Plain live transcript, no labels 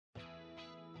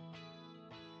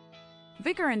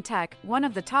Vigorun Tech, one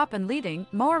of the top and leading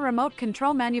mower remote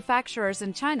control manufacturers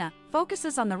in China,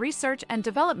 focuses on the research and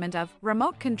development of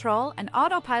remote control and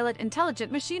autopilot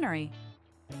intelligent machinery.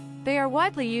 They are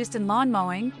widely used in lawn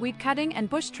mowing, weed cutting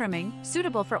and bush trimming,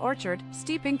 suitable for orchard,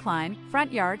 steep incline,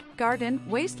 front yard, garden,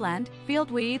 wasteland, field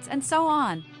weeds, and so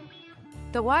on.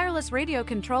 The wireless radio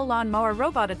control lawn mower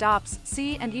robot adopts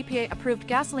C and EPA-approved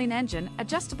gasoline engine,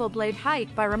 adjustable blade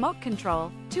height by remote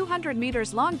control, 200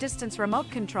 meters long-distance remote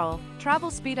control,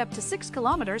 travel speed up to 6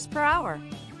 kilometers per hour.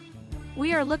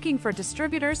 We are looking for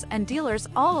distributors and dealers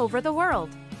all over the world.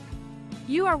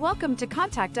 You are welcome to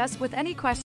contact us with any questions.